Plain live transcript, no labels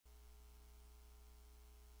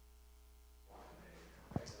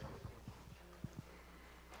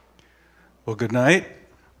Well, good night.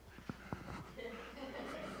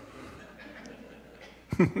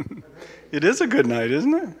 It is a good night,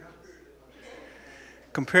 isn't it?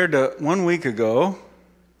 Compared to 1 week ago,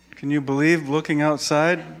 can you believe looking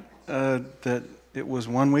outside that it was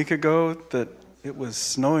 1 week ago that it was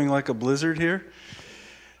snowing like a blizzard here?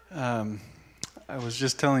 I was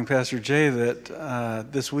just telling Pastor Jay that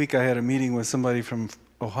this week I had a meeting with somebody from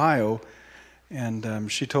Ohio,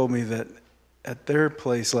 and she told me that at their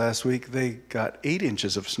place last week they got 8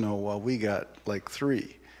 inches of snow while we got like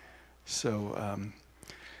 3. So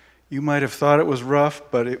you might have thought it was rough,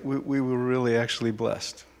 but we were really actually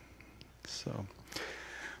blessed. So,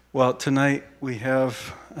 well, tonight we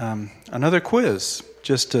have another quiz,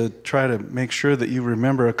 just to try to make sure that you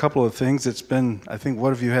remember a couple of things. It's been, I think, what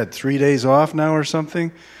have you had, 3 days off now or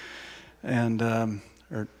something? And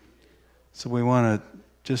so we want to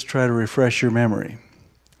just try to refresh your memory.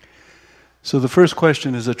 So the first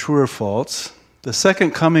question is a true or false. The second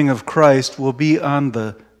coming of Christ will be on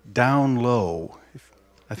the down low.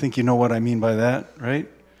 I think you know what I mean by that, right?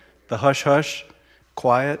 The hush-hush,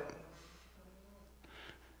 quiet.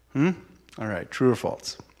 All right, true or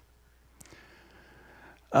false?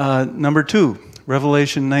 Number 2,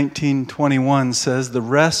 Revelation 19:21 says, the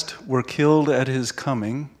rest were killed at his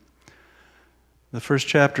coming. The first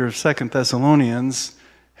chapter of 2 Thessalonians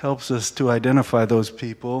helps us to identify those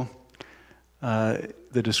people.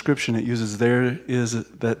 The description it uses there is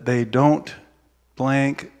that they don't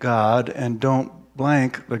blank God and don't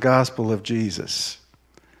blank the gospel of Jesus.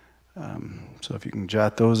 So if you can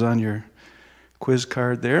jot those on your quiz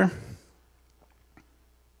card there.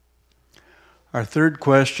 Our third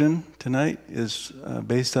question tonight is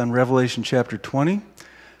based on Revelation chapter 20,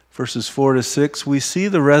 verses 4 to 6. We see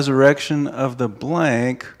the resurrection of the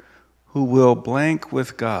blank who will blank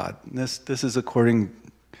with God. This is according,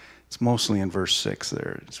 it's mostly in verse 6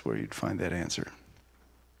 there. It's where you'd find that answer.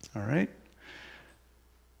 All right?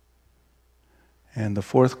 And the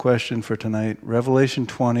fourth question for tonight, Revelation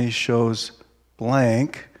 20 shows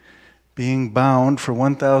blank being bound for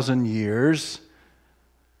 1,000 years,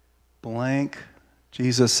 blank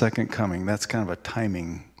Jesus' second coming. That's kind of a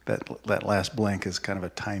timing, that last blank is kind of a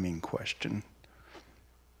timing question.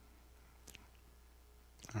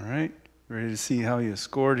 All right, ready to see how you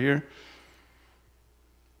scored here?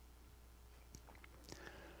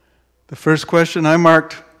 The first question I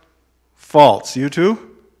marked false. You too?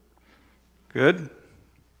 Good.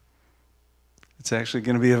 It's actually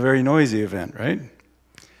going to be a very noisy event, right?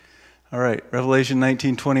 All right, Revelation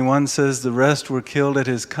 19:21 says the rest were killed at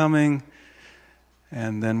his coming,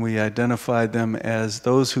 and then we identified them as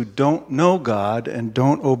those who don't know God and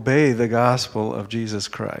don't obey the gospel of Jesus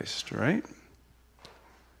Christ, right?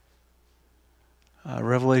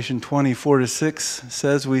 Revelation 20:4-6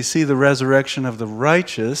 says we see the resurrection of the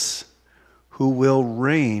righteous who will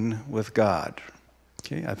reign with God.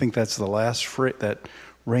 Okay, I think that's the last phrase, that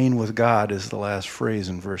reign with God is the last phrase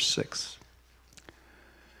in verse 6.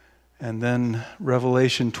 And then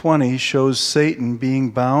Revelation 20 shows Satan being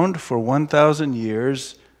bound for 1,000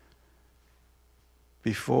 years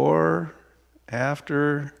before,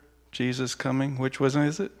 after Jesus coming. Which one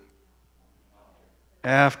is it?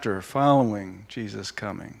 After, following Jesus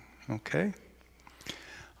coming. Okay?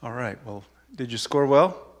 All right, well, did you score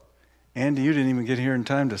well? Andy, you didn't even get here in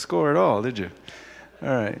time to score at all, did you? All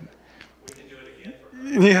right. We can do it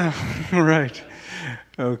again. Yeah, right.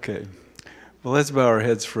 Okay. Well, let's bow our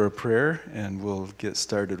heads for a prayer, and we'll get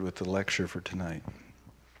started with the lecture for tonight.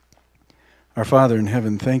 Our Father in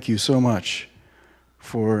heaven, thank you so much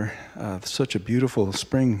for such a beautiful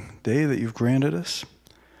spring day that you've granted us.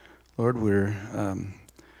 Lord, we're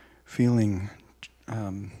feeling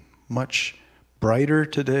much brighter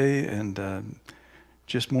today and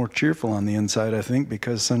just more cheerful on the inside, I think,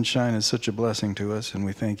 because sunshine is such a blessing to us, and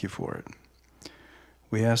we thank you for it.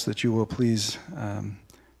 We ask that you will please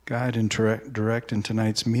guide and direct in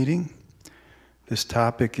tonight's meeting. This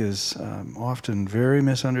topic is often very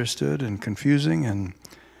misunderstood and confusing,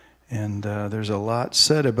 and there's a lot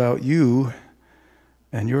said about you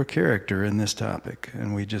and your character in this topic,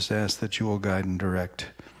 and we just ask that you will guide and direct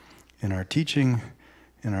in our teaching,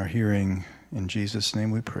 in our hearing. In Jesus'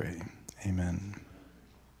 name we pray. Amen.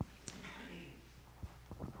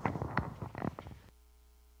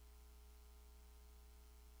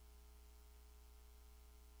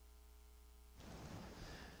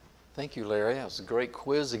 Thank you, Larry. That was a great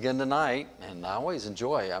quiz again tonight, and I always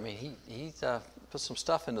enjoy. I mean, he put some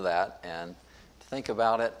stuff into that, and to think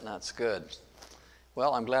about it, and that's good.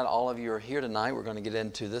 Well, I'm glad all of you are here tonight. We're going to get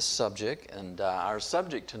into this subject, and our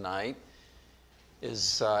subject tonight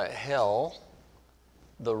is hell,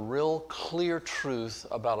 the real clear truth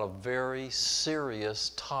about a very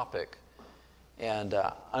serious topic. And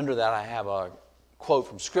under that I have a quote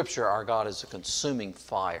from Scripture, our God is a consuming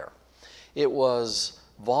fire. It was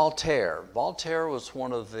Voltaire. Voltaire was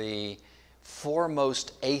one of the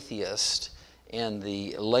foremost atheists in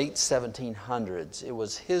the late 1700s. It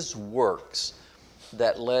was his works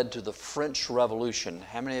that led to the French Revolution.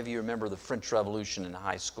 How many of you remember the French Revolution in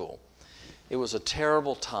high school? It was a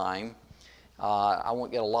terrible time. I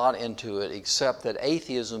won't get a lot into it, except that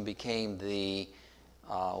atheism became the,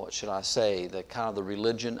 what should I say, the kind of the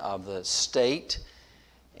religion of the state.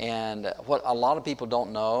 And what a lot of people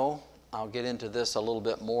don't know, I'll get into this a little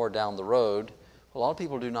bit more down the road, what a lot of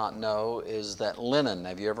people do not know is that Lenin,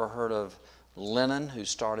 have you ever heard of Lenin, who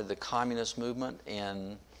started the communist movement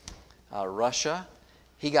in Russia?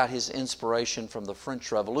 He got his inspiration from the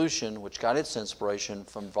French Revolution, which got its inspiration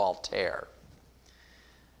from Voltaire.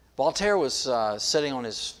 Voltaire was sitting on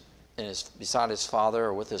beside his father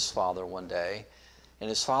or with his father one day, and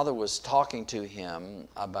his father was talking to him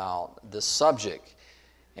about this subject.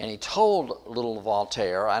 And he told little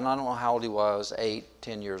Voltaire, and I don't know how old he was, 8,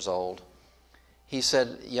 10 years old, he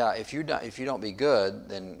said, yeah, if you don't be good,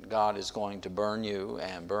 then God is going to burn you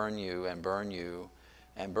and burn you and burn you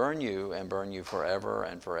and burn you and burn you forever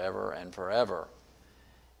and forever and forever.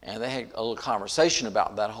 And they had a little conversation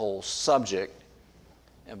about that whole subject.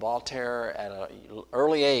 And Voltaire, at an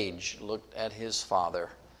early age, looked at his father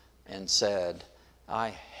and said, I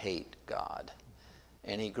hate God.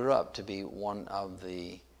 And he grew up to be one of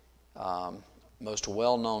the most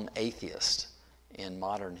well-known atheists in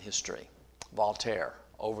modern history. Voltaire,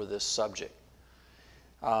 over this subject.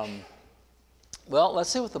 Well, let's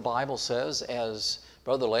see what the Bible says. As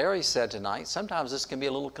Brother Larry said tonight, sometimes this can be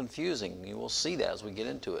a little confusing. You will see that as we get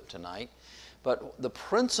into it tonight. But the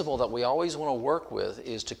principle that we always want to work with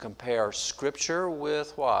is to compare Scripture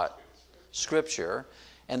with what? Scripture.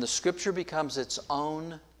 And the Scripture becomes its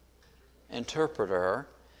own interpreter.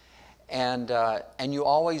 And you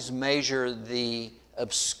always measure the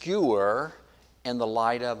obscure in the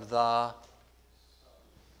light of the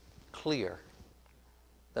clear.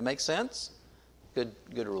 That makes sense? Good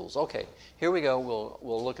rules. Okay, here we go.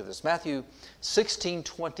 We'll look at this. Matthew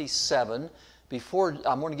 16:27. Before,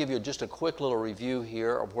 I'm going to give you just a quick little review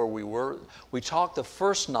here of where we were. We talked the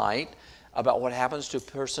first night about what happens to a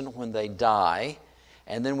person when they die,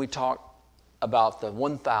 and then we talked about the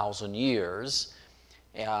 1,000 years.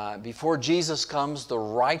 Before Jesus comes, the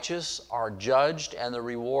righteous are judged and the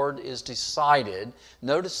reward is decided.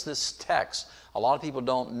 Notice this text. A lot of people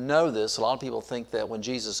don't know this. A lot of people think that when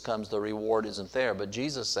Jesus comes, the reward isn't there. But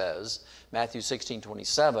Jesus says, Matthew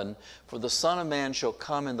 16:27, for the Son of Man shall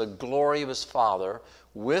come in the glory of his Father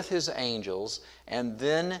with his angels, and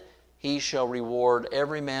then he shall reward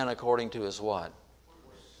every man according to his what?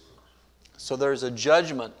 So there's a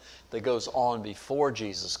judgment that goes on before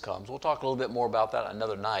Jesus comes. We'll talk a little bit more about that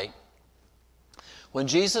another night. When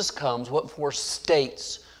Jesus comes, what 4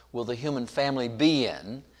 states will the human family be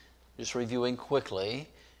in? Just reviewing quickly.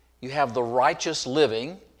 You have the righteous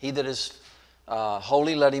living. He that is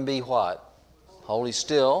holy, let him be what? Holy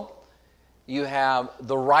still. You have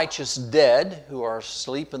the righteous dead who are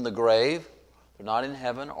asleep in the grave. They're not in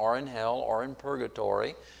heaven or in hell or in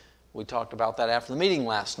purgatory. We talked about that after the meeting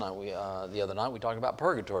last night. The other night we talked about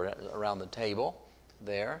purgatory around the table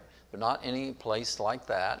there. They're not any place like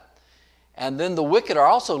that. And then the wicked are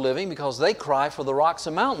also living because they cry for the rocks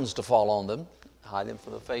and mountains to fall on them, hide them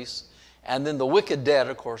from the face. And then the wicked dead,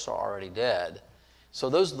 of course, are already dead. So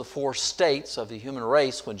those are the 4 states of the human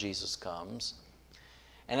race when Jesus comes.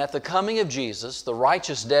 And at the coming of Jesus, the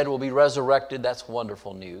righteous dead will be resurrected. That's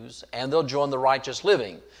wonderful news. And they'll join the righteous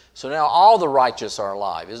living. So now all the righteous are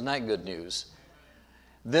alive. Isn't that good news?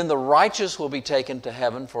 Then the righteous will be taken to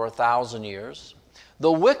heaven for 1,000 years.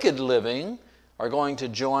 The wicked living are going to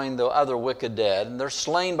join the other wicked dead. And they're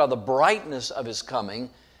slain by the brightness of his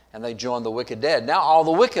coming. And they join the wicked dead. Now all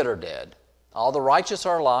the wicked are dead. All the righteous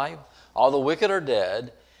are alive. All the wicked are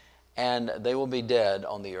dead. And they will be dead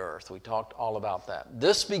on the earth. We talked all about that.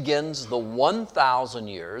 This begins the 1,000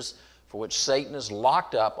 years for which Satan is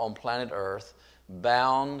locked up on planet Earth,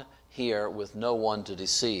 bound here with no one to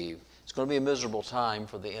deceive. It's going to be a miserable time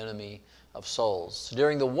for the enemy of souls.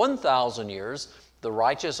 During the 1,000 years, the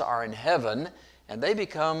righteous are in heaven, and they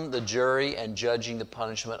become the jury and judging the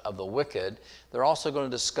punishment of the wicked. They're also going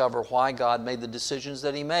to discover why God made the decisions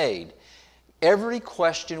that he made. Every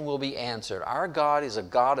question will be answered. Our God is a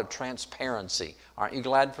God of transparency. Aren't you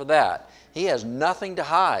glad for that? He has nothing to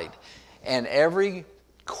hide. And every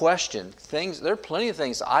question things. There are plenty of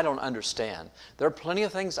things I don't understand. There are plenty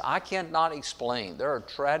of things I cannot explain. There are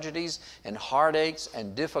tragedies and heartaches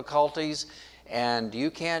and difficulties, and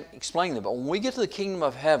you can't explain them. But when we get to the kingdom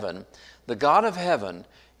of heaven, the God of heaven,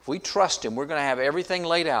 if we trust Him, we're going to have everything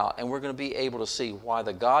laid out, and we're going to be able to see why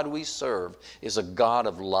the God we serve is a God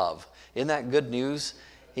of love. Isn't that good news?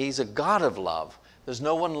 He's a God of love. There's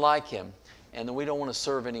no one like Him, and we don't want to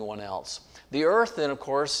serve anyone else. The earth then, of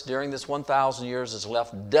course, during this 1,000 years is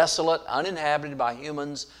left desolate, uninhabited by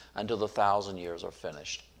humans until the 1,000 years are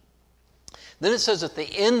finished. Then it says at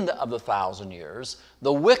the end of the 1,000 years,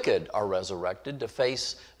 the wicked are resurrected to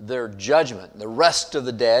face their judgment. The rest of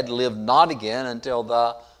the dead live not again until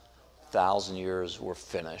the 1,000 years were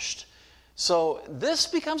finished. So this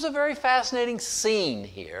becomes a very fascinating scene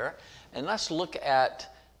here. And let's look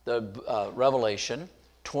at the Revelation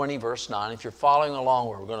 20, verse 9. If you're following along,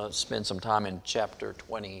 we're going to spend some time in chapter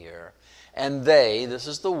 20 here. And they, this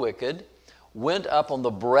is the wicked, went up on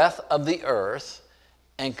the breadth of the earth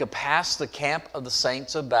and compassed the camp of the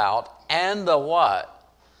saints about, and the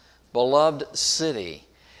what? Beloved city.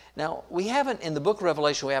 Now, we haven't, in the book of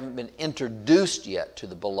Revelation, we haven't been introduced yet to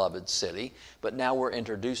the beloved city, but now we're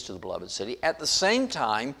introduced to the beloved city at the same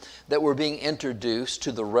time that we're being introduced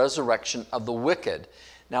to the resurrection of the wicked.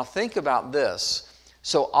 Now, think about this.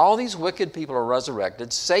 So all these wicked people are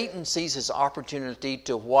resurrected. Satan sees his opportunity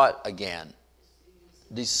to what again?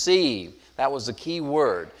 Deceive. That was the key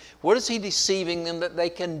word. What is he deceiving them that they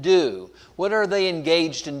can do? What are they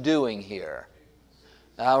engaged in doing here?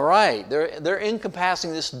 All right, they're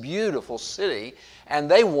encompassing this beautiful city, and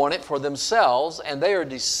they want it for themselves, and they are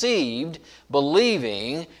deceived,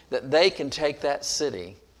 believing that they can take that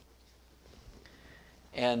city.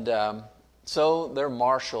 And so they're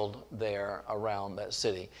marshaled there around that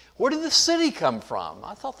city. Where did the city come from?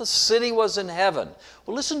 I thought the city was in heaven.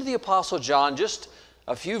 Well, listen to the Apostle John just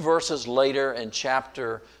a few verses later in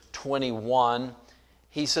chapter 21.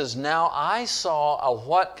 He says, "Now I saw a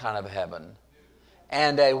what kind of heaven?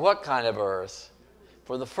 And a what kind of earth?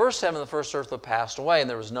 For the first heaven and the first earth have passed away, and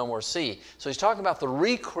there was no more sea." So he's talking about the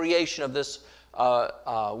recreation of this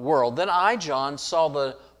world. "Then I, John, saw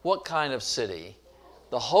the what kind of city?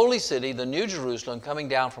 The holy city, the New Jerusalem, coming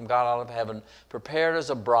down from God out of heaven, prepared as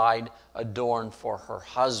a bride adorned for her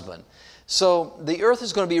husband." So the earth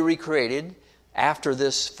is going to be recreated after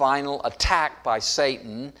this final attack by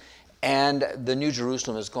Satan, and the New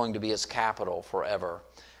Jerusalem is going to be its capital forever.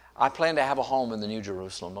 I plan to have a home in the New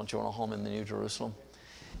Jerusalem. Don't you want a home in the New Jerusalem?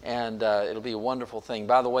 And it'll be a wonderful thing.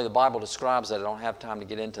 By the way, the Bible describes that. I don't have time to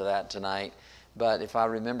get into that tonight. But if I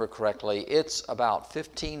remember correctly, it's about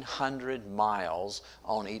 1,500 miles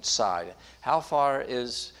on each side. How far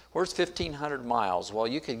is, where's 1,500 miles? Well,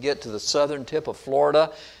 you could get to the southern tip of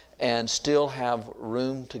Florida and still have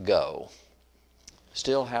room to go.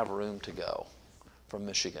 Still have room to go from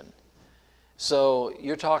Michigan. So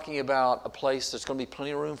you're talking about a place that's going to be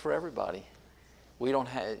plenty of room for everybody. You don't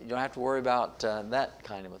have to worry about that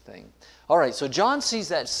kind of a thing. All right, so John sees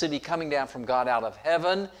that city coming down from God out of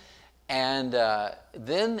heaven, and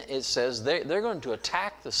then it says they're going to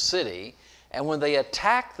attack the city, and when they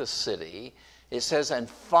attack the city, it says, and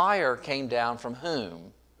fire came down from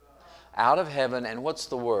whom? Out of heaven, and what's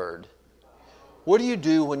the word? What do you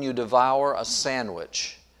do when you devour a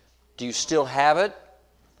sandwich? Do you still have it?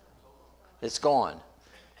 It's gone.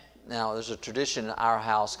 Now, there's a tradition in our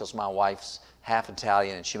house because my wife's half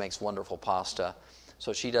Italian and she makes wonderful pasta.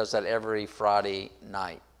 So she does that every Friday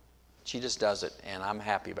night. She just does it, and I'm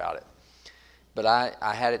happy about it. But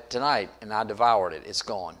I had it tonight, and I devoured it. It's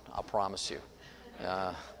gone, I promise you.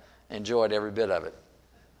 Enjoyed every bit of it.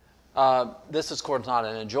 This is, of course, not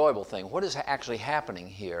an enjoyable thing. What is actually happening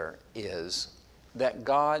here is that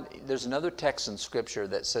God, there's another text in Scripture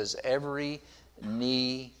that says every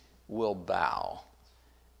knee will bow.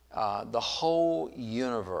 The whole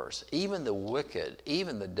universe, even the wicked,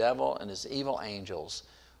 even the devil and his evil angels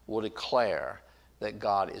will declare that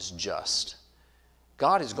God is just.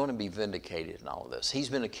 God is going to be vindicated in all of this. He's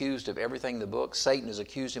been accused of everything in the book. Satan has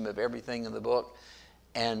accused him of everything in the book.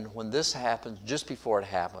 And when this happens, just before it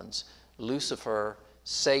happens, Lucifer,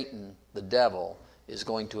 Satan, the devil, is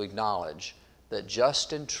going to acknowledge that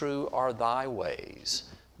just and true are thy ways,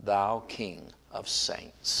 thou King of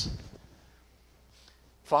saints.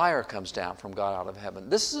 Fire comes down from God out of heaven.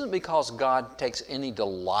 This isn't because God takes any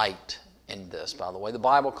delight in this, by the way. The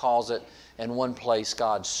Bible calls it, in one place,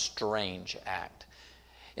 God's strange act.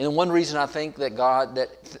 And one reason I think that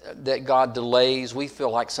God delays, we feel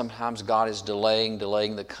like sometimes God is delaying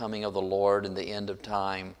the coming of the Lord and the end of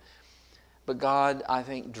time. But God, I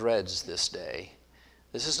think, dreads this day.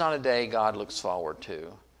 This is not a day God looks forward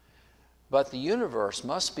to. But the universe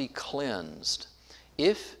must be cleansed.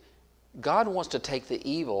 If God wants to take the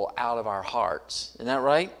evil out of our hearts, isn't that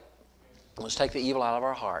right? He wants to take the evil out of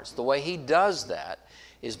our hearts. The way He does that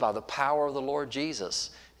is by the power of the Lord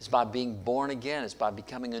Jesus. It's by being born again. It's by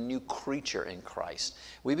becoming a new creature in Christ.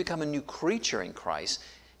 We become a new creature in Christ,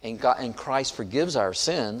 and Christ forgives our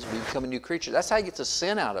sins. We become a new creature. That's how He gets the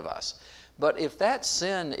sin out of us. But if that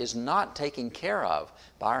sin is not taken care of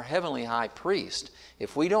by our heavenly high priest,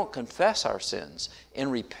 if we don't confess our sins in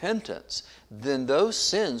repentance, then those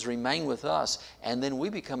sins remain with us, and then we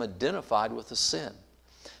become identified with the sin.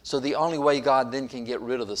 So the only way God then can get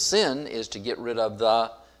rid of the sin is to get rid of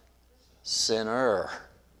the sinner.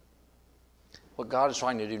 What God is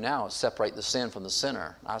trying to do now is separate the sin from the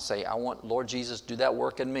sinner. I say, I want, Lord Jesus, do that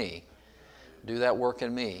work in me. Do that work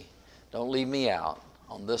in me. Don't leave me out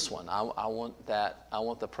on this one. I want that. I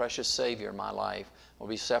want the precious Savior in my life will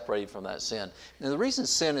be separated from that sin. Now, the reason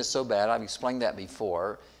sin is so bad, I've explained that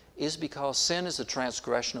before, is because sin is a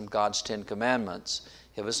transgression of God's 10 Commandments,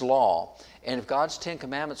 of His law. And if God's 10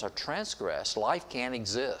 Commandments are transgressed, life can't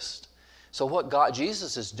exist. So what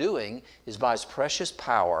Jesus is doing is by His precious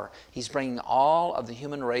power, He's bringing all of the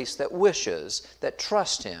human race that wishes, that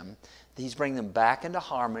trust Him, He's bringing them back into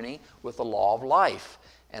harmony with the law of life.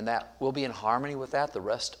 And that we'll be in harmony with that the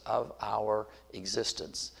rest of our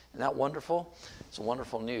existence. Isn't that wonderful? It's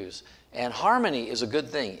wonderful news. And harmony is a good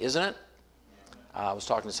thing, isn't it? I was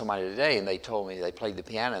talking to somebody today, and they told me they played the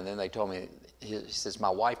piano, and then they told me, he says, my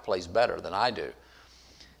wife plays better than I do.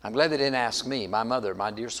 I'm glad they didn't ask me. My mother,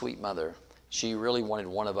 my dear sweet mother, she really wanted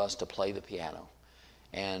one of us to play the piano.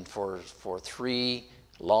 And for 3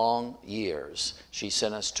 long years, she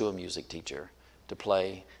sent us to a music teacher to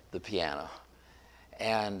play the piano.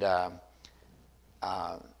 And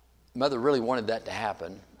Mother really wanted that to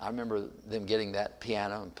happen. I remember them getting that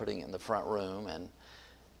piano and putting it in the front room. And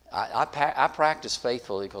I practiced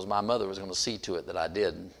faithfully because my mother was going to see to it that I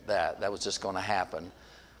did that. That was just going to happen.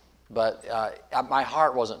 But my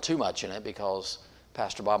heart wasn't too much in it because,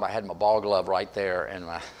 Pastor Bob, I had my ball glove right there, and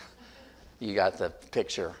you got the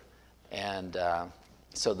picture. And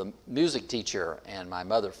so the music teacher and my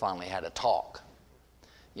mother finally had a talk,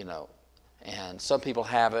 you know. And some people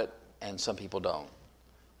have it, and some people don't.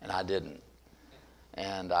 And I didn't.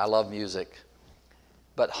 And I love music.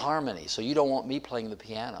 But harmony, so you don't want me playing the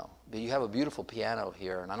piano. But you have a beautiful piano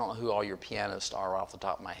here, and I don't know who all your pianists are off the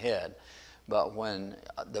top of my head. But when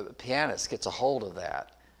the pianist gets a hold of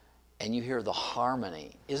that, and you hear the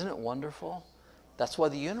harmony, isn't it wonderful? That's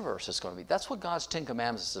what the universe is going to be. That's what God's 10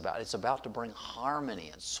 Commandments is about. It's about to bring harmony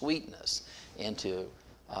and sweetness into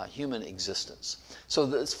human existence. So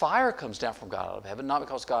this fire comes down from God out of heaven, not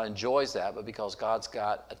because God enjoys that, but because God's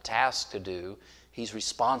got a task to do. He's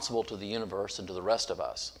responsible to the universe and to the rest of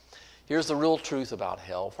us. Here's the real truth about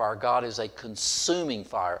hell. For our God is a consuming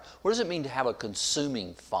fire. What does it mean to have a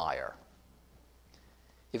consuming fire?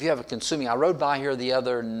 If you have a consuming, I rode by here the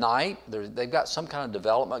other night. They've got some kind of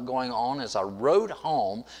development going on. As I rode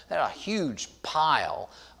home, they had a huge pile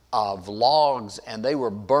of logs, and they were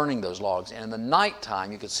burning those logs. And in the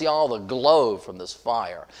nighttime, you could see all the glow from this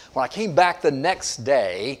fire. When I came back the next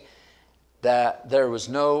day, that there was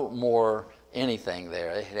no more anything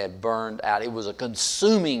there. It had burned out. It was a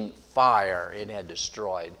consuming fire. It had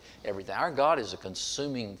destroyed everything. Our God is a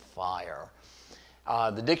consuming fire.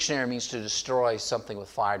 The dictionary means to destroy something with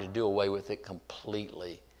fire, to do away with it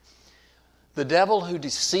completely. The devil who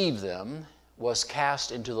deceived them was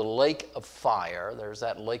cast into the lake of fire. There's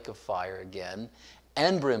that lake of fire again,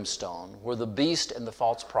 and brimstone, where the beast and the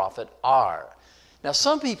false prophet are. Now,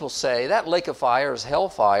 some people say that lake of fire is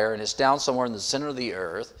hellfire, and it's down somewhere in the center of the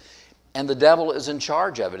earth, and the devil is in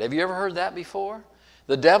charge of it. Have you ever heard that before?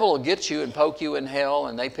 The devil will get you and poke you in hell,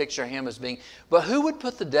 and they picture him as being... But who would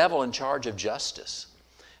put the devil in charge of justice?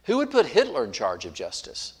 Who would put Hitler in charge of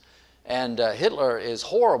justice? And Hitler is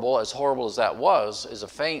horrible as that was, is a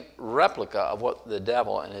faint replica of what the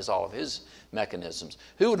devil and all of his mechanisms.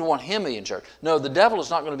 Who would want him to be in charge? No, the devil is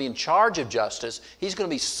not going to be in charge of justice. He's going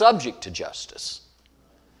to be subject to justice.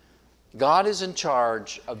 God is in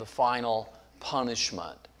charge of the final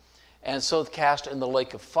punishment. And so cast in the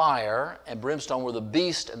lake of fire and brimstone where the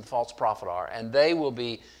beast and the false prophet are. And they will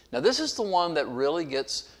be... Now this is the one that really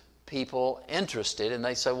gets people interested. And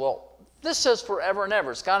they say, well, this says forever and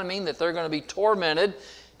ever. It's got to mean that they're going to be tormented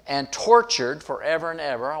and tortured forever and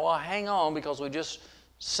ever. Well, hang on, because we just...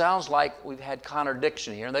 Sounds like we've had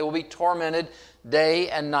contradiction here. And they will be tormented day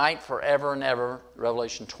and night forever and ever.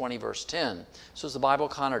 Revelation 20 verse 10. So is the Bible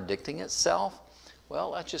contradicting itself? Well,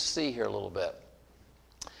 let's just see here a little bit.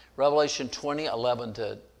 Revelation 20, 11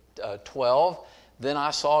 to 12. Then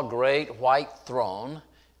I saw a great white throne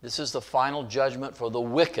This is the final judgment for the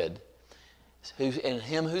wicked, and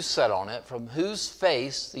him who sat on it, from whose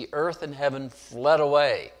face the earth and heaven fled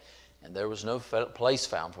away, and there was no place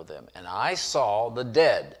found for them. And I saw the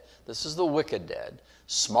dead, this is the wicked dead,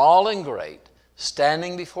 small and great,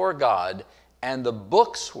 standing before God, and the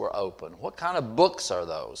books were open. What kind of books are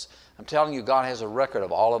those? I'm telling you, God has a record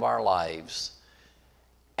of all of our lives.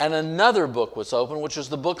 And another book was opened, which was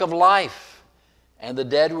the book of life. And the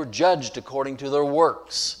dead were judged according to their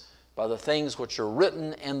works, by the things which are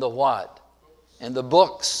written in the what? In the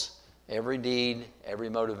books. Every deed, every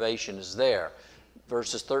motivation is there.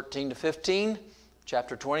 Verses 13 to 15,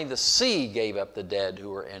 chapter 20, the sea gave up the dead who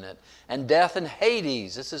were in it. And death and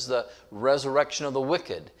Hades, this is the resurrection of the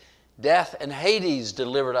wicked. Death and Hades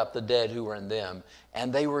delivered up the dead who were in them,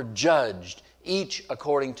 and they were judged, each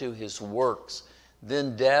according to his works.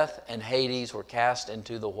 Then death and Hades were cast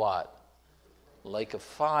into the what? Lake of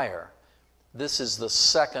fire. This is the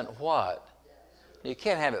second what? You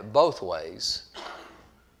can't have it both ways.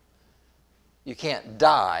 You can't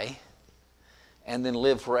die and then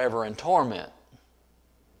live forever in torment.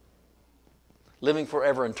 Living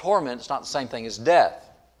forever in torment is not the same thing as death.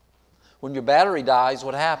 When your battery dies,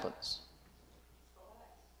 what happens?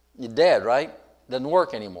 You're dead, right? Doesn't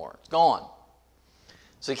work anymore. It's gone.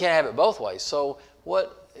 So you can't have it both ways. So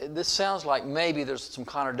this sounds like maybe there's some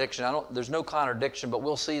contradiction. There's no contradiction, but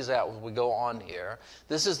we'll see that as we go on here.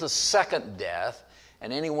 This is the second death,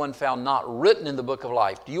 and anyone found not written in the book of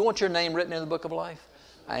life. Do you want your name written in the book of life?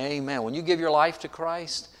 Amen. When you give your life to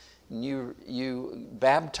Christ, and you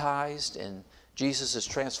baptized, and Jesus has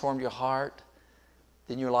transformed your heart,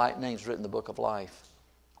 then your name's written in the book of life.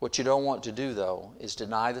 What you don't want to do, though, is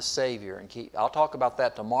deny the Savior and keep. I'll talk about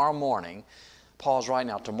that tomorrow morning. Pause right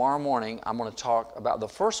now. Tomorrow morning, I'm going to talk about, the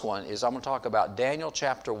first one is I'm going to talk about Daniel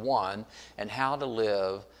chapter 1 and how to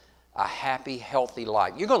live a happy, healthy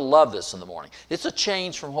life. You're going to love this in the morning. It's a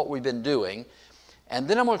change from what we've been doing. And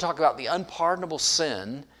then I'm going to talk about the unpardonable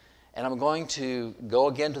sin, and I'm going to go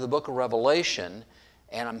again to the book of Revelation,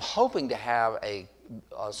 and I'm hoping to have a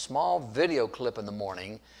small video clip in the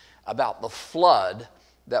morning about the flood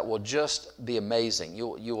that will just be amazing.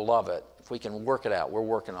 You will love it. If we can work it out, we're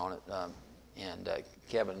working on it. And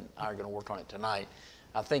Kevin and I are going to work on it tonight.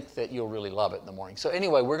 I think that you'll really love it in the morning. So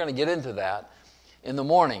anyway, we're going to get into that in the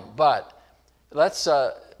morning. But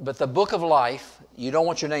the book of life, you don't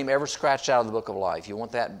want your name ever scratched out of the book of life. You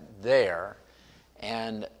want that there.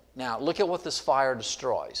 And now look at what this fire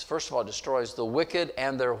destroys. First of all, it destroys the wicked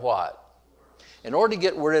and their what? In order to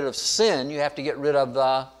get rid of sin, you have to get rid of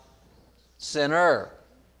the sinner.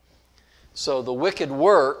 So the wicked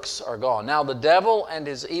works are gone. Now the devil and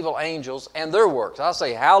his evil angels and their works, I'll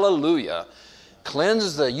say hallelujah,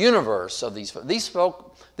 cleanse the universe of these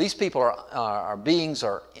folk. These people are beings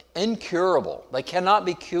are incurable. They cannot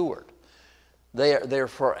be cured. They're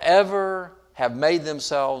forever have made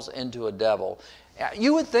themselves into a devil.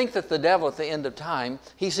 You would think that the devil at the end of time,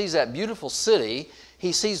 he sees that beautiful city,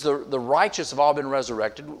 he sees the righteous have all been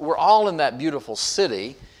resurrected. We're all in that beautiful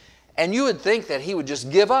city. And you would think that he would just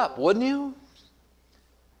give up, wouldn't you?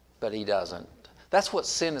 But he doesn't. That's what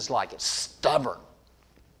sin is like. It's stubborn.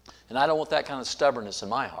 And I don't want that kind of stubbornness in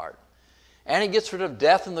my heart. And he gets rid of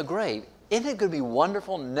death and the grave. Isn't it going to be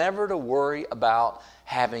wonderful never to worry about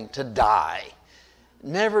having to die?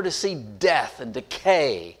 Never to see death and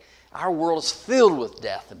decay. Our world is filled with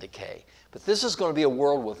death and decay. But this is going to be a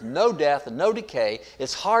world with no death and no decay.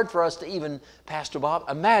 It's hard for us to even, Pastor Bob,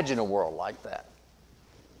 imagine a world like that.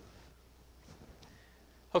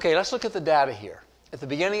 Okay, let's look at the data here. At the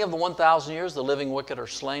beginning of the 1,000 years, the living wicked are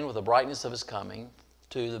slain with the brightness of his coming.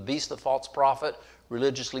 To the beast, the false prophet,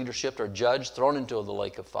 religious leadership are judged, thrown into the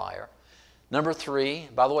lake of fire. Number 3,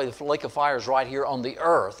 by the way, the lake of fire is right here on the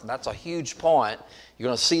earth. And that's a huge point. You're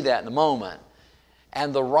going to see that in a moment.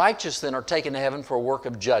 And the righteous then are taken to heaven for a work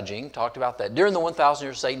of judging. Talked about that. During the 1,000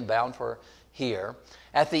 years, Satan bound for here.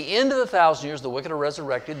 At the end of the 1,000 years, the wicked are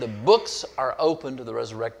resurrected. The books are open to the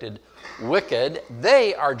resurrected wicked.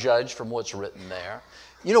 They are judged from what's written there.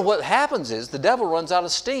 You know what happens is the devil runs out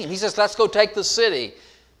of steam. He says, let's go take the city.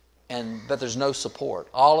 But there's no support.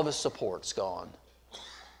 All of his support's gone.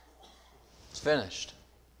 It's finished.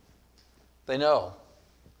 They know.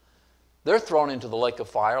 They're thrown into the lake of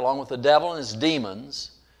fire along with the devil and his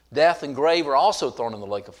demons. Death and grave are also thrown in the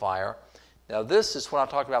lake of fire. Now this is what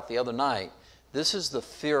I talked about the other night. This is the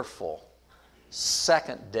fearful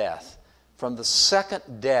second death. From the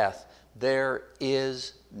second death, there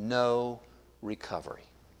is no recovery.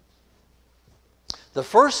 The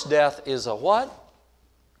first death is a what?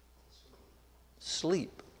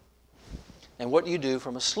 Sleep. And what do you do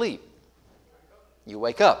from a sleep? You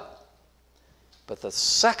wake up. But the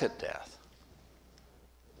second death,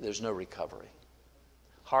 there's no recovery.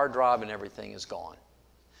 Hard drive and everything is gone.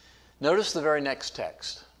 Notice the very next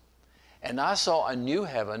text. And I saw a new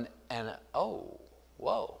heaven and, whoa,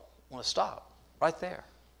 I want to stop right there.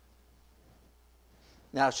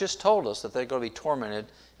 Now, it's just told us that they're going to be tormented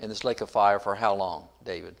in this lake of fire for how long,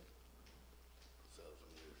 David?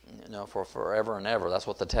 No, for forever and ever. That's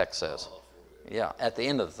what the text says. Yeah, at the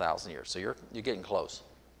end of the 1,000 years. So you're getting close.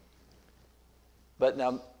 But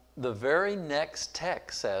now, the very next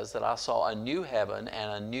text says that I saw a new heaven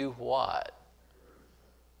and a new what?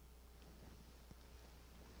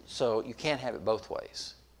 So you can't have it both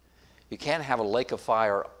ways. You can't have a lake of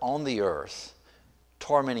fire on the earth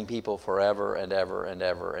tormenting people forever and ever and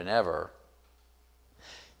ever and ever,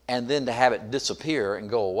 and then to have it disappear and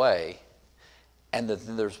go away, and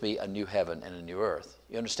then there's be a new heaven and a new earth.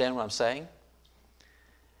 You understand what I'm saying?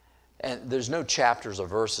 And there's no chapters or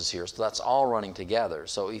verses here, so that's all running together.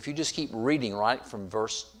 So if you just keep reading right from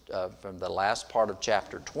from the last part of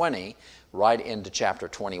chapter 20 right into chapter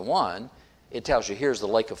 21, it tells you here's the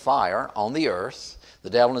lake of fire on the earth. The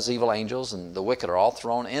devil and his evil angels and the wicked are all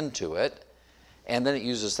thrown into it. And then it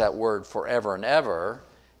uses that word forever and ever.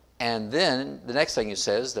 And then the next thing it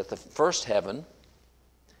says that the first heaven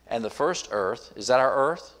and the first earth, is that our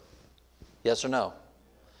earth? Yes or no?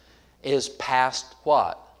 Is past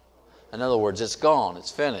what? In other words, it's gone,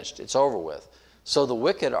 it's finished, it's over with. So the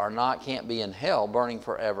wicked can't be in hell burning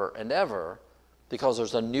forever and ever because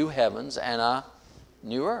there's a new heavens and a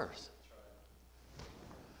new earth.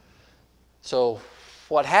 So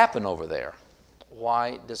what happened over there?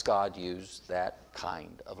 Why does God use that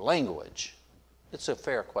kind of language? It's a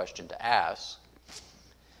fair question to ask.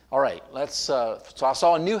 All right, so I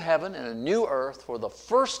saw a new heaven and a new earth, for the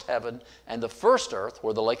first heaven and the first earth,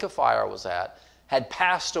 where the lake of fire was at, had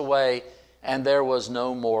passed away, and there was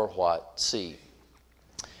no more what? Sea.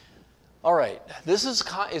 All right, is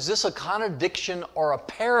this a contradiction or a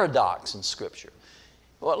paradox in Scripture?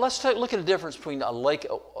 Well, let's look at the difference between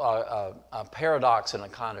a paradox and a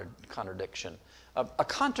contradiction. A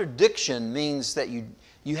contradiction means that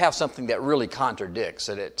you have something that really contradicts,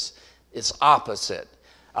 that it's opposite.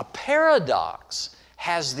 A paradox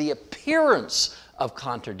has the appearance of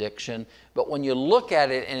contradiction, but when you look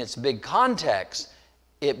at it in its big context,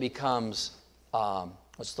 it becomes,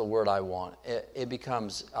 what's the word I want? It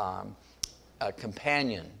becomes a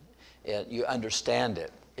companion. You understand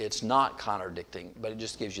it. It's not contradicting, but it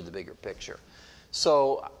just gives you the bigger picture.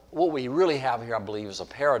 So what we really have here, I believe, is a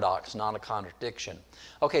paradox, not a contradiction.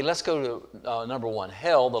 Okay, let's go to number one.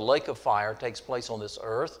 Hell, the lake of fire, takes place on this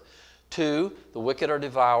earth. 2, the wicked are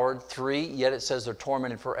devoured. 3, yet it says they're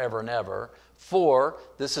tormented forever and ever. 4,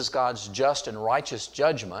 this is God's just and righteous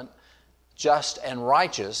judgment. Just and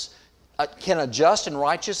righteous. Can a just and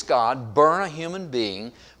righteous God burn a human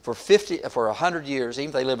being for 100 years, even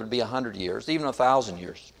if they live to be 100 years, even 1,000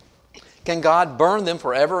 years? Can God burn them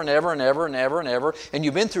forever and ever and ever and ever and ever, and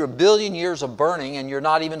you've been through 1 billion years of burning and you're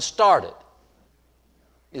not even started?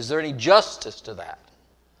 Is there any justice to that?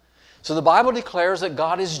 So the Bible declares that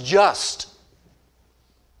God is just.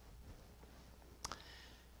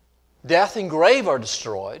 Death and grave are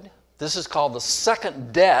destroyed. This is called the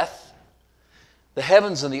second death. The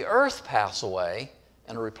heavens and the earth pass away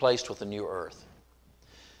and are replaced with a new earth.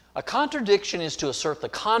 A contradiction is to assert the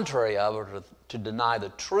contrary of or to deny the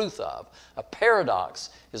truth of. A paradox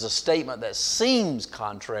is a statement that seems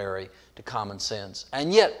contrary to common sense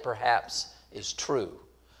and yet perhaps is true.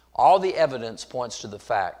 All the evidence points to the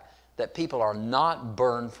fact that people are not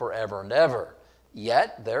burned forever and ever,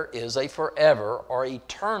 yet there is a forever or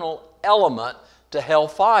eternal element to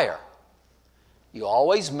hellfire. You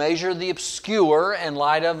always measure the obscure in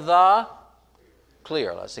light of the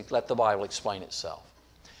clear. Let the Bible explain itself.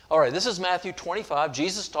 All right, this is Matthew 25.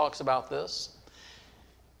 Jesus talks about this.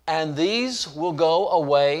 And these will go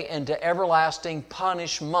away into everlasting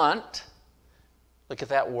punishment. Look at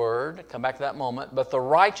that word. Come back to that moment. But the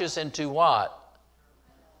righteous into what?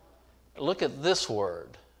 Look at this word.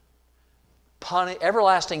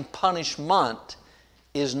 Everlasting punishment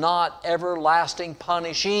is not everlasting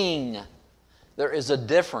punishing. There is a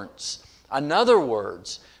difference. In other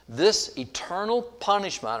words, this eternal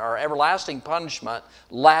punishment or everlasting punishment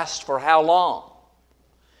lasts for how long?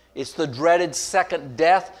 It's the dreaded second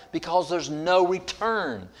death because there's no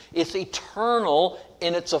return. It's eternal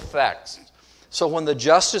in its effects. So when the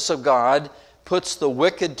justice of God puts the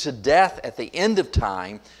wicked to death at the end of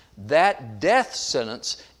time, that death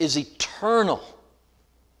sentence is eternal.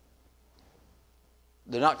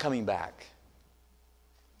 They're not coming back.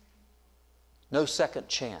 No second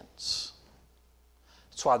chance.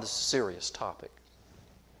 That's why this is a serious topic.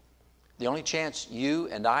 The only chance you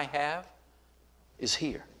and I have is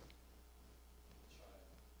here.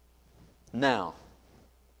 Now.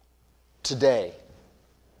 Today.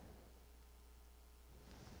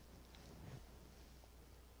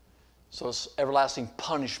 So it's everlasting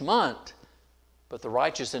punishment, but the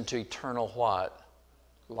righteous into eternal what?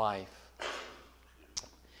 Life.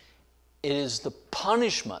 It is the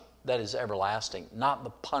punishment that is everlasting, not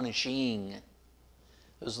the punishing.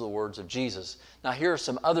 Those are the words of Jesus. Now here are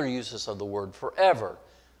some other uses of the word forever.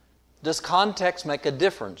 Does context make a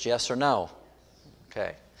difference? Yes or no?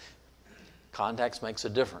 Okay. Context makes a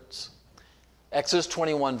difference. Exodus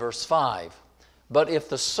 21 verse 5. But if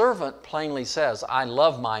the servant plainly says, I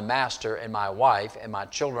love my master and my wife and my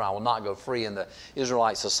children, I will not go free. In the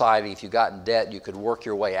Israelite society, if you got in debt, you could work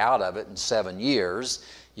your way out of it in 7 years.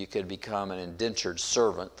 You could become an indentured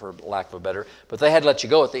servant, for lack of a better. But they had to let you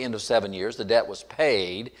go at the end of 7 years. The debt was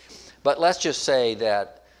paid. But let's just say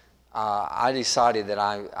that I decided that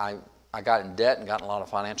I got in debt and got in a lot of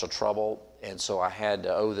financial trouble, and so I had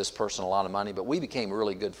to owe this person a lot of money. But we became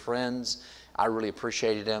really good friends. I really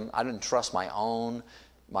appreciated him. I didn't trust my own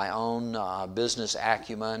business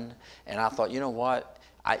acumen, and I thought, you know what?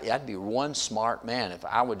 I'd be one smart man if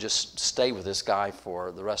I would just stay with this guy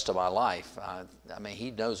for the rest of my life. I mean,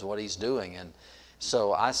 he knows what he's doing, and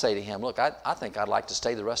so I say to him, look, I think I'd like to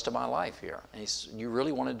stay the rest of my life here. And he says, you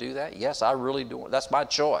really want to do that? Yes, I really do. That's my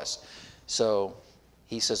choice. So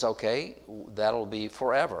he says, okay, that'll be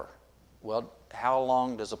forever. Well, how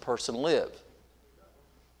long does a person live?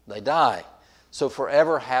 They die. So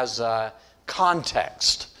forever has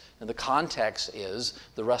context. And the context is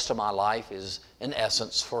the rest of my life is, in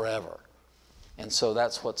essence, forever. And so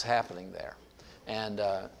that's what's happening there. And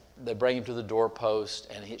they bring him to the doorpost,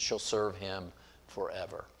 and it shall serve him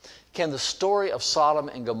forever. Can the story of Sodom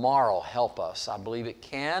and Gomorrah help us? I believe it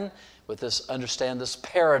can. With this, understand this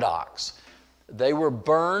paradox. They were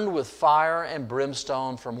burned with fire and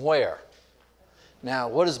brimstone from where? Now,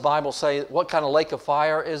 what does the Bible say? What kind of lake of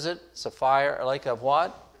fire is it? It's a lake of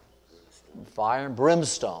what? Fire and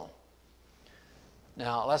brimstone.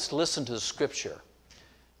 Now, let's listen to the scripture.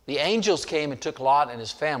 The angels came and took Lot and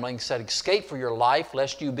his family and said, escape for your life,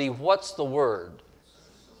 lest you be, what's the word?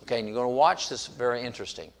 Okay, and you're going to watch this, very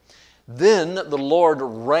interesting. Then the Lord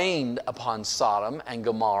rained upon Sodom and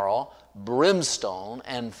Gomorrah brimstone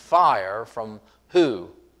and fire from who?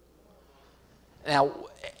 Now,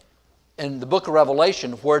 in the book of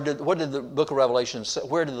Revelation, where did the book of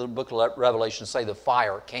Revelation say the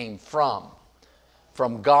fire came from?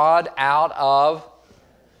 From God out of,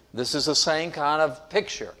 this is the same kind of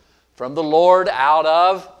picture, from the Lord out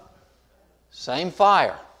of, same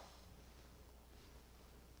fire.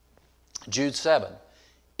 Jude 7.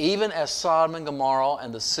 Even as Sodom and Gomorrah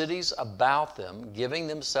and the cities about them, giving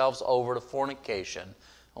themselves over to fornication,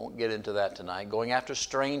 I won't get into that tonight, going after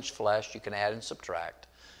strange flesh, you can add and subtract,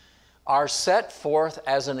 are set forth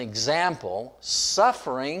as an example,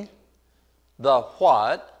 suffering the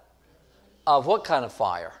what? Of what kind of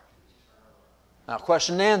fire? Now,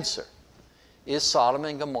 question and answer. Is Sodom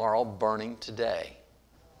and Gomorrah burning today?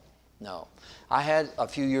 No. I had, a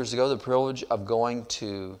few years ago, the privilege of going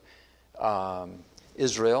to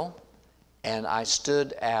Israel, and I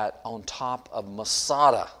stood on top of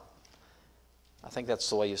Masada. I think that's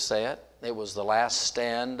the way you say it. It was the last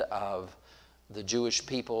stand of the Jewish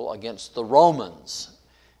people against the Romans.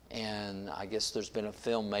 And I guess there's been a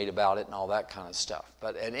film made about it and all that kind of stuff.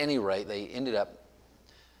 But at any rate, they ended up,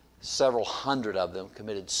 several hundred of them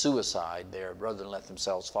committed suicide there rather than let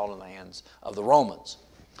themselves fall in the hands of the Romans.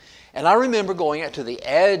 And I remember going out to the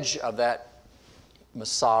edge of that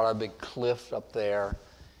Masada, big cliff up there,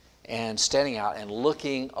 and standing out and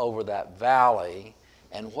looking over that valley.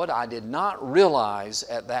 And what I did not realize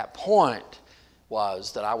at that point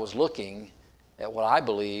was that I was looking at what I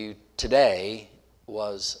believe today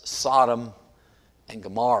was Sodom and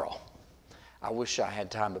Gomorrah. I wish I had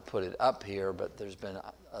time to put it up here, but there's been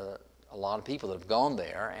a lot of people that have gone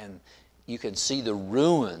there, and you can see the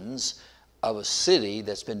ruins of a city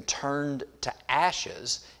that's been turned to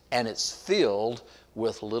ashes, and it's filled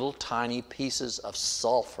with little tiny pieces of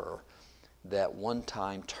sulfur that one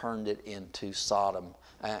time turned it into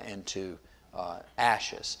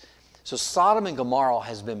ashes. So Sodom and Gomorrah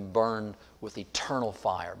has been burned with eternal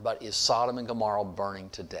fire. But is Sodom and Gomorrah burning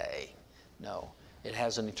today? No. It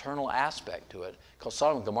has an eternal aspect to it, because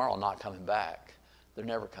Sodom and Gomorrah are not coming back. They're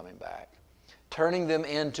never coming back. Turning them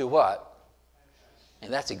into what?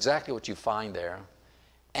 And that's exactly what you find there.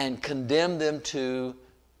 And condemn them to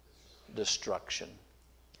destruction.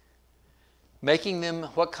 Making them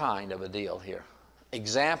what kind of a deal here?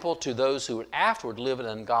 example to those who would afterward live an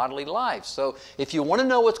ungodly life. So if you want to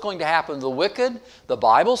know what's going to happen to the wicked, the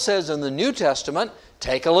Bible says in the New Testament,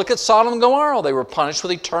 take a look at Sodom and Gomorrah. They were punished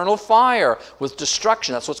with eternal fire, with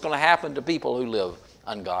destruction. That's what's going to happen to people who live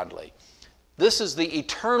ungodly. This is the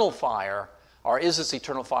eternal fire, or is this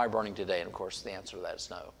eternal fire burning today? And of course the answer to that is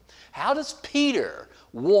no. How does Peter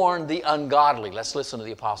warn the ungodly? Let's listen to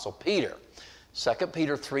the Apostle Peter. 2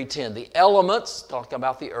 Peter 3:10, the elements, talking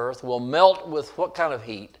about the earth, will melt with what kind of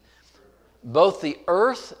heat? Both the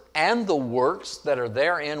earth and the works that are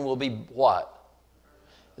therein will be what?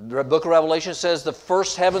 The book of Revelation says the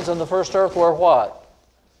first heavens and the first earth were what?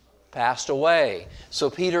 Passed away. So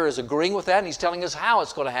Peter is agreeing with that, and he's telling us how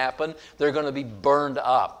it's going to happen. They're going to be burned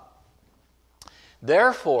up.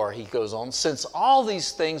 Therefore, he goes on, since all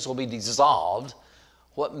these things will be dissolved,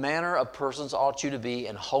 what manner of persons ought you to be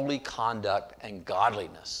in holy conduct and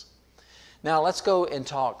godliness? Now let's go and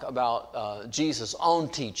talk about Jesus' own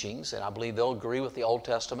teachings, and I believe they'll agree with the Old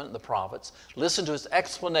Testament and the prophets. Listen to his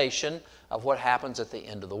explanation of what happens at the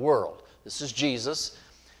end of the world. This is Jesus.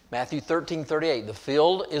 Matthew 13:38, the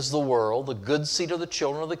field is the world, the good seed of the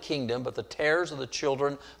children of the kingdom, but the tares are the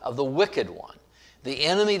children of the wicked one. The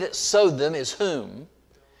enemy that sowed them is whom?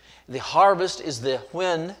 The harvest is the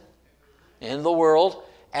when? In the world,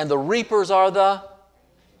 and the reapers are the,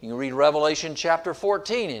 you can read Revelation chapter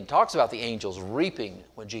 14, and it talks about the angels reaping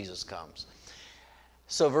when Jesus comes.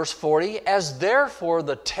 So verse 40, as therefore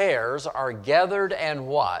the tares are gathered and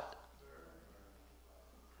what?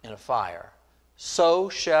 In a fire, so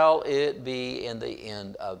shall it be in the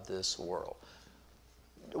end of this world.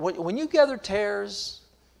 When you gather tares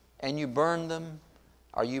and you burn them,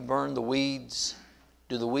 or you burn the weeds,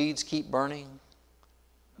 do the weeds keep burning?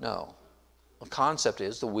 No. The concept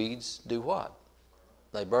is the weeds do what?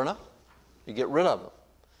 They burn up. You get rid of them.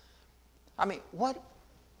 I mean, what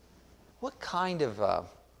kind of...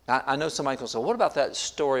 I know somebody's going to say, what about that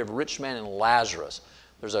story of rich man and Lazarus?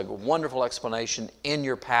 There's a wonderful explanation in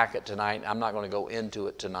your packet tonight. I'm not going to go into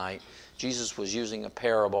it tonight. Jesus was using a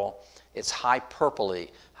parable. It's hyperbole.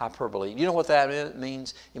 Hyperbole. You know what that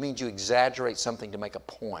means? It means you exaggerate something to make a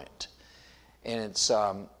point. And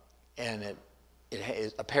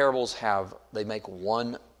parables they make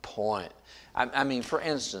one point. I mean, for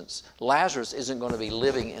instance, Lazarus isn't going to be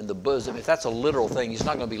living in the bosom. If that's a literal thing, he's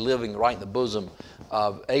not going to be living right in the bosom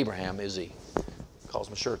of Abraham, is he? Calls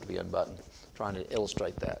my shirt to be unbuttoned, trying to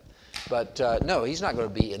illustrate that. But no, he's not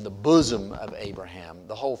going to be in the bosom of Abraham.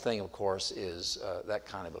 The whole thing, of course, is that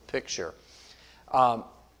kind of a picture.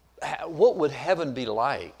 What would heaven be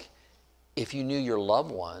like if you knew your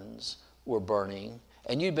loved ones were burning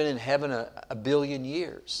and you'd been in heaven a billion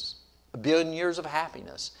years of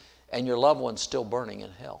happiness, and your loved one's still burning in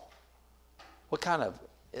hell? What kind of,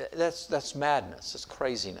 that's madness, that's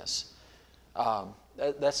craziness. That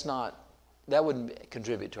wouldn't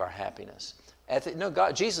contribute to our happiness.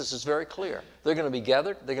 Jesus is very clear. They're going to be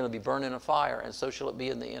gathered, they're going to be burned in a fire, and so shall it be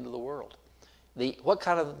in the end of the world. What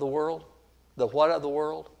kind of the world? The what of the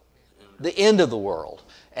world? The end of the world.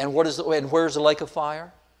 And where's the lake of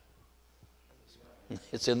fire?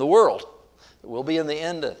 It's in the world. We'll be in the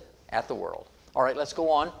end at the world. All right, let's go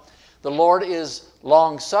on. The Lord is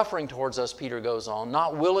long-suffering towards us, Peter goes on,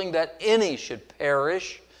 not willing that any should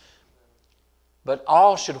perish, but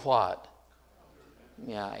all should what?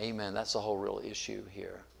 Yeah, amen. That's the whole real issue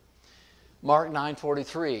here. Mark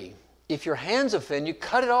 9:43, if your hands offend you,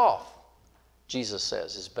 cut it off. Jesus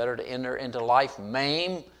says it's better to enter into life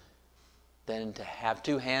maimed than to have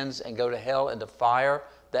two hands and go to hell into fire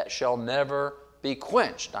that shall never be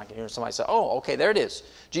quenched. I can hear somebody say, oh, okay, there it is.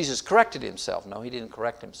 Jesus corrected himself. No, he didn't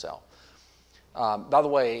correct himself. By the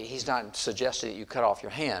way, he's not suggesting that you cut off your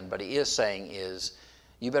hand, but he is saying is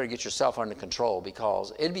you better get yourself under control,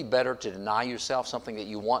 because it'd be better to deny yourself something that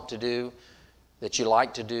you want to do, that you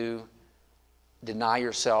like to do, deny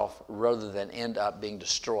yourself rather than end up being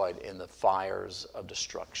destroyed in the fires of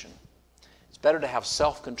destruction. It's better to have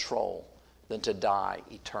self-control than to die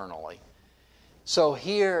eternally. So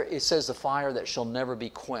here it says the fire that shall never be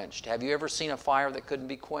quenched. Have you ever seen a fire that couldn't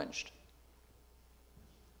be quenched?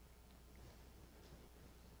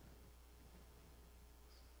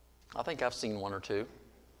 I think I've seen one or two.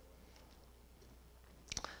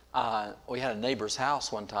 We had a neighbor's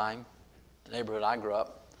house one time, the neighborhood I grew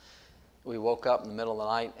up. We woke up in the middle of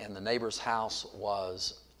the night and the neighbor's house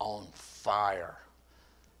was on fire.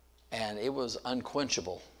 And it was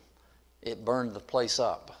unquenchable. It burned the place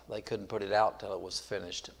up. They couldn't put it out till it was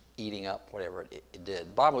finished eating up whatever it did.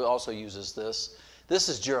 The Bible also uses this. This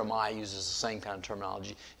is Jeremiah uses the same kind of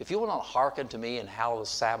terminology. If you will not hearken to me and hallow the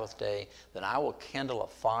Sabbath day, then I will kindle a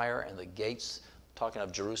fire and the gates talking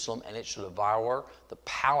of Jerusalem, and it shall devour the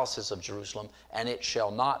palaces of Jerusalem, and it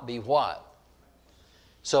shall not be what?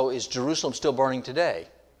 So is Jerusalem still burning today?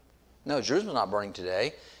 No, Jerusalem's not burning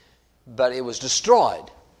today, but it was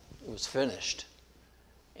destroyed. It was finished.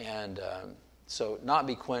 And so not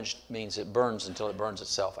be quenched means it burns until it burns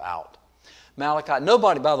itself out. Malachi,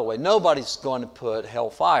 nobody, by the way, nobody's going to put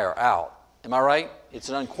hellfire out. Am I right? It's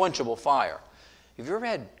an unquenchable fire. Have you ever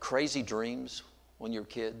had crazy dreams when you were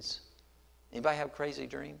kids? Anybody have crazy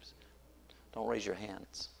dreams? Don't raise your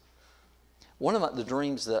hands. One of the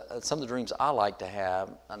dreams some of the dreams I like to have,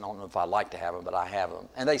 I don't know if I like to have them, but I have them.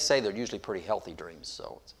 And they say they're usually pretty healthy dreams, so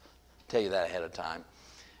I'll tell you that ahead of time.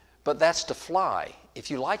 But that's to fly.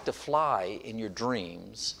 If you like to fly in your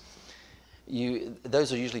dreams,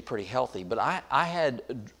 those are usually pretty healthy. But I had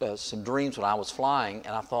some dreams when I was flying,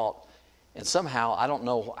 and I thought, and somehow, I don't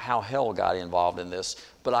know how hell got involved in this,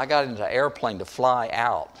 but I got into an airplane to fly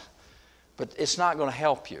out. But it's not going to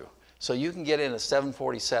help you. So you can get in a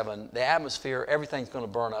 747, the atmosphere, everything's going to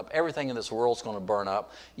burn up. Everything in this world's going to burn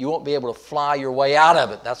up. You won't be able to fly your way out of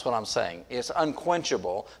it. That's what I'm saying. It's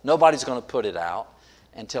unquenchable. Nobody's going to put it out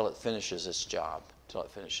until it finishes its job, until it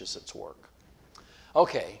finishes its work.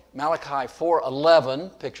 Okay, Malachi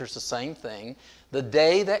 4:11 pictures the same thing. The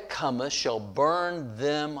day that cometh shall burn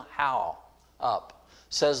them how? Up,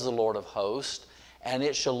 says the Lord of hosts, and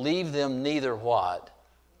it shall leave them neither what?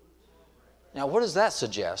 Now, what does that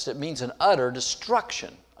suggest? It means an utter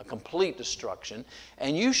destruction, a complete destruction.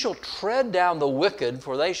 And you shall tread down the wicked,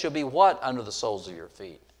 for they shall be what under the soles of your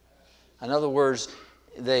feet? In other words,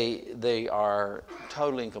 they are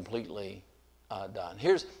totally and completely done.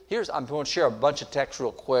 I'm going to share a bunch of texts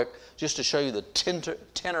real quick just to show you the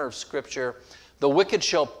tenor of Scripture. The wicked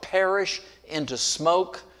shall perish into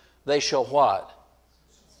smoke. They shall what?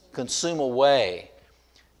 Consume away.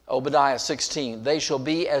 Obadiah 16. They shall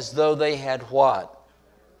be as though they had what?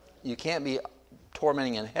 You can't be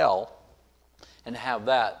tormenting in hell and have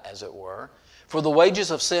that, as it were. For the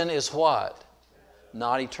wages of sin is what?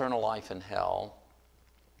 Not eternal life in hell.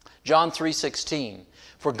 John 3:16.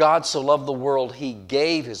 For God so loved the world, He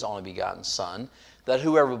gave His only begotten Son, that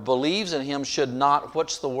whoever believes in Him should not,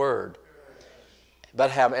 what's the word?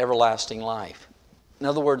 But have everlasting life. In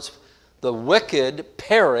other words, the wicked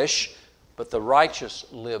perish, but the righteous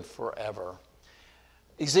live forever.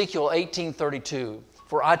 Ezekiel 18:32.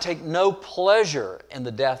 For I take no pleasure in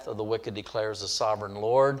the death of the wicked, declares the sovereign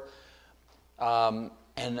Lord. And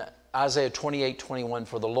Isaiah 28:21.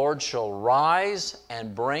 For the Lord shall rise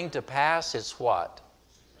and bring to pass His what?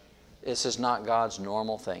 This is not God's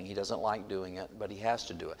normal thing. He doesn't like doing it, but He has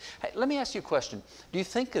to do it. Hey, let me ask you a question. Do you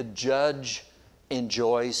think a judge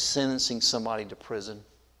enjoys sentencing somebody to prison?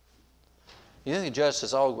 You think the judge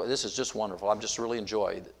says, oh, this is just wonderful. I just really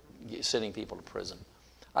enjoy sending people to prison.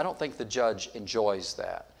 I don't think the judge enjoys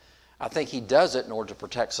that. I think he does it in order to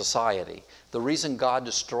protect society. The reason God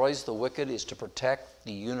destroys the wicked is to protect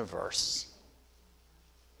the universe.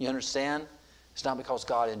 You understand? It's not because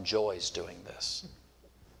God enjoys doing this.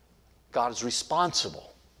 God is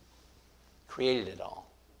responsible. Created it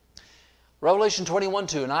all. Revelation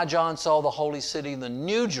 21:2. And I, John, saw the holy city, the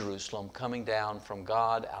new Jerusalem, coming down from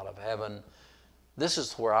God out of heaven. This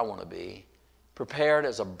is where I want to be. Prepared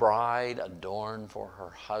as a bride adorned for her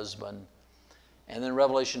husband. And then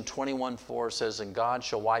Revelation 21:4 says, and God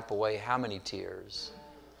shall wipe away how many tears?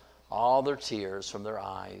 All their tears from their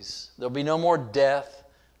eyes. There'll be no more death,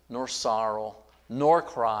 nor sorrow, nor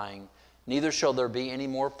crying. Neither shall there be any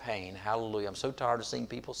more pain. Hallelujah. I'm so tired of seeing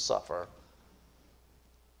people suffer.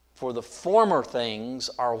 For the former things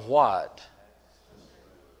are what?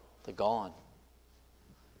 They're gone.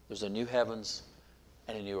 There's a new heavens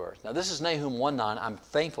and a new earth. Now this is Nahum 1:9. I'm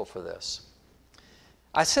thankful for this.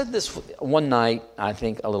 I said this one night, I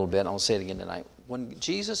think a little bit. I'll say it again tonight. When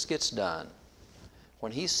Jesus gets done,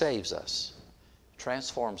 when He saves us,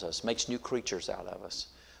 transforms us, makes new creatures out of us,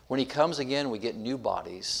 when He comes again, we get new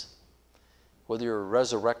bodies. Whether you're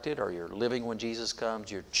resurrected or you're living when Jesus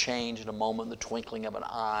comes, you're changed in a moment, the twinkling of an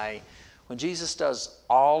eye. When Jesus does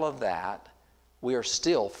all of that, we are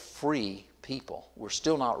still free people. We're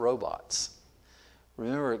still not robots.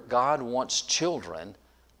 Remember, God wants children,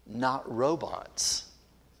 not robots.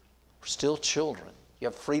 We're still children. You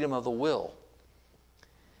have freedom of the will.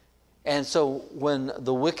 And so when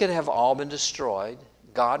the wicked have all been destroyed,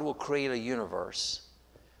 God will create a universe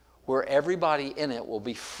where everybody in it will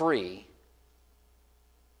be free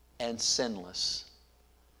and sinless.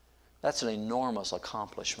 That's an enormous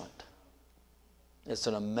accomplishment. It's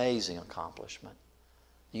an amazing accomplishment.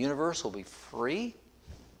 The universe will be free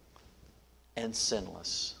and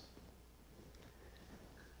sinless.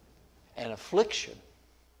 And affliction,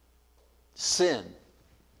 sin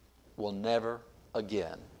will never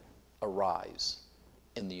again arise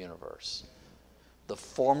in the universe. The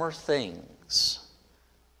former things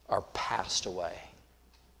are passed away.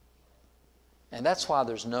 And that's why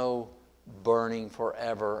there's no burning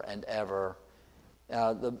forever and ever.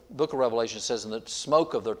 The book of Revelation says, and the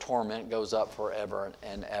smoke of their torment goes up forever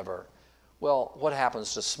and ever. Well, what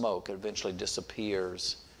happens to smoke? It eventually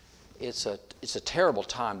disappears. It's a terrible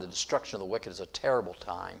time. The destruction of the wicked is a terrible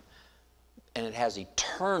time. And it has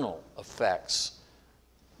eternal effects,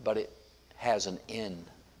 but it has an end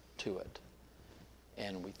to it.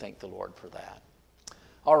 And we thank the Lord for that.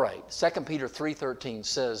 All right, 2 Peter 3:13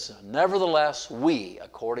 says, nevertheless, we,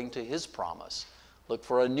 according to his promise, look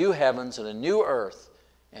for a new heavens and a new earth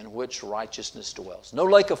in which righteousness dwells. No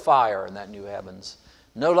lake of fire in that new heavens.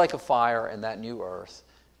 No lake of fire in that new earth.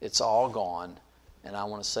 It's all gone. And I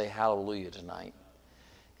want to say hallelujah tonight.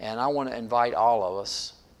 And I want to invite all of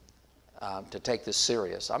us to take this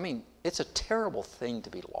serious. I mean, it's a terrible thing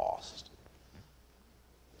to be lost.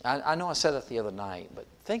 I know I said that the other night, but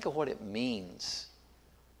think of what it means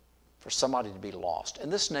for somebody to be lost.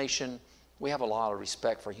 In this nation, we have a lot of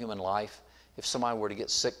respect for human life. If somebody were to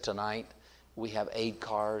get sick tonight, we have aid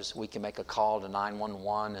cars. We can make a call to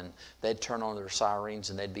 911 and they'd turn on their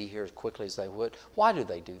sirens and they'd be here as quickly as they would. Why do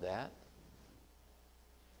they do that?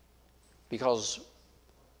 Because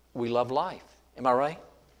we love life. Am I right?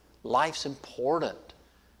 Life's important.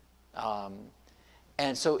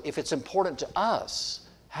 And so if it's important to us,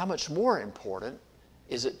 how much more important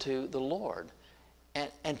is it to the Lord?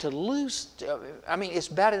 And to lose, I mean, it's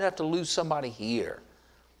bad enough to lose somebody here,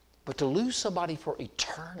 but to lose somebody for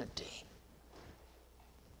eternity,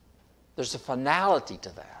 there's a finality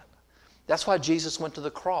to that. That's why Jesus went to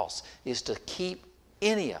the cross, is to keep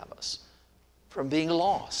any of us from being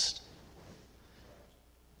lost.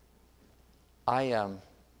 I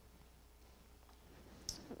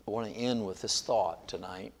want to end with this thought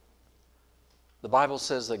tonight. The Bible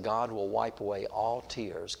says that God will wipe away all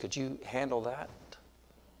tears. Could you handle that?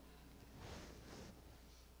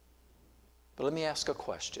 But let me ask a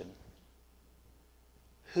question.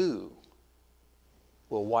 Who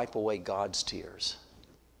will wipe away God's tears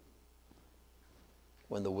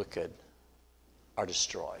when the wicked are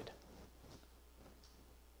destroyed?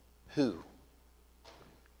 Who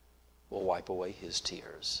will wipe away his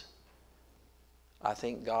tears? I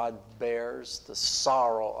think God bears the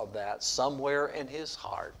sorrow of that somewhere in his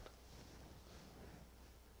heart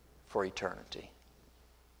for eternity.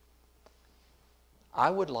 I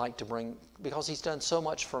would like to bring, because he's done so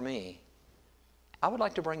much for me, I would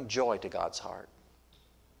like to bring joy to God's heart.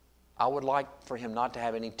 I would like for him not to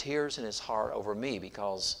have any tears in his heart over me,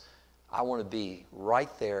 because I want to be right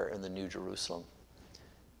there in the New Jerusalem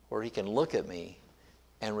where he can look at me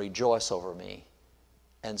and rejoice over me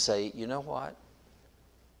and say, you know what?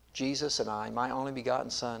 Jesus and I, my only begotten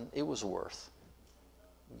Son, it was worth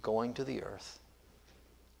going to the earth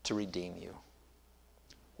to redeem you.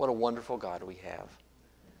 What a wonderful God we have.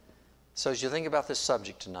 So as you think about this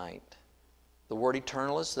subject tonight, the word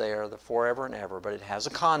eternal is there, the forever and ever, but it has a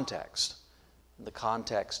context. And the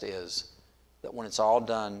context is that when it's all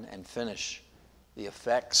done and finished, the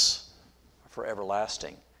effects are for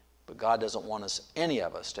everlasting. But God doesn't want us, any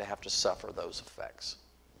of us, to have to suffer those effects.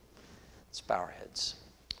 Let's bow our heads.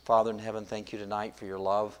 Father in heaven, thank you tonight for your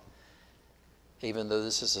love. Even though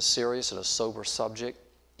this is a serious and a sober subject,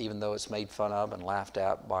 even though it's made fun of and laughed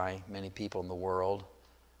at by many people in the world,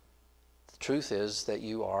 the truth is that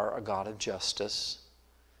you are a God of justice.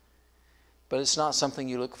 But it's not something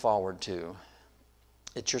you look forward to.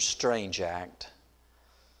 It's your strange act.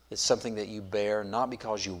 It's something that you bear not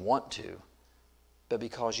because you want to, but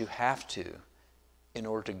because you have to, in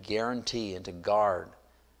order to guarantee and to guard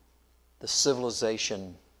the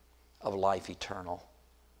civilization of life eternal.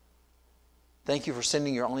 Thank you for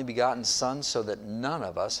sending your only begotten Son so that none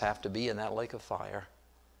of us have to be in that lake of fire.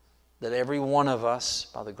 That every one of us,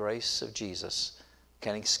 by the grace of Jesus,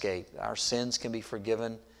 can escape. Our sins can be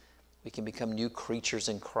forgiven. We can become new creatures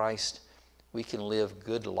in Christ. We can live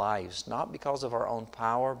good lives, not because of our own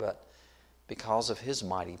power, but because of his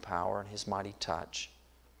mighty power and his mighty touch.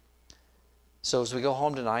 So as we go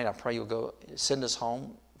home tonight, I pray you'll send us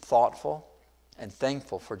home thoughtful and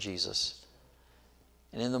thankful for Jesus.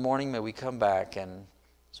 And in the morning, may we come back, and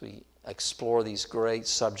as we explore these great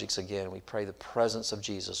subjects again, we pray the presence of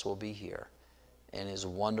Jesus will be here. In his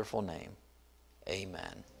wonderful name,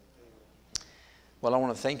 amen. Well, I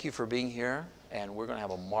want to thank you for being here, and we're going to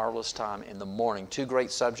have a marvelous time in the morning. Two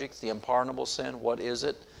great subjects: the unpardonable sin, what is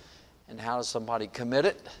it, and how does somebody commit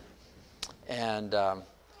it? And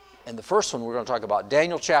the first one, we're going to talk about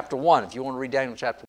Daniel chapter 1. If you want to read Daniel chapter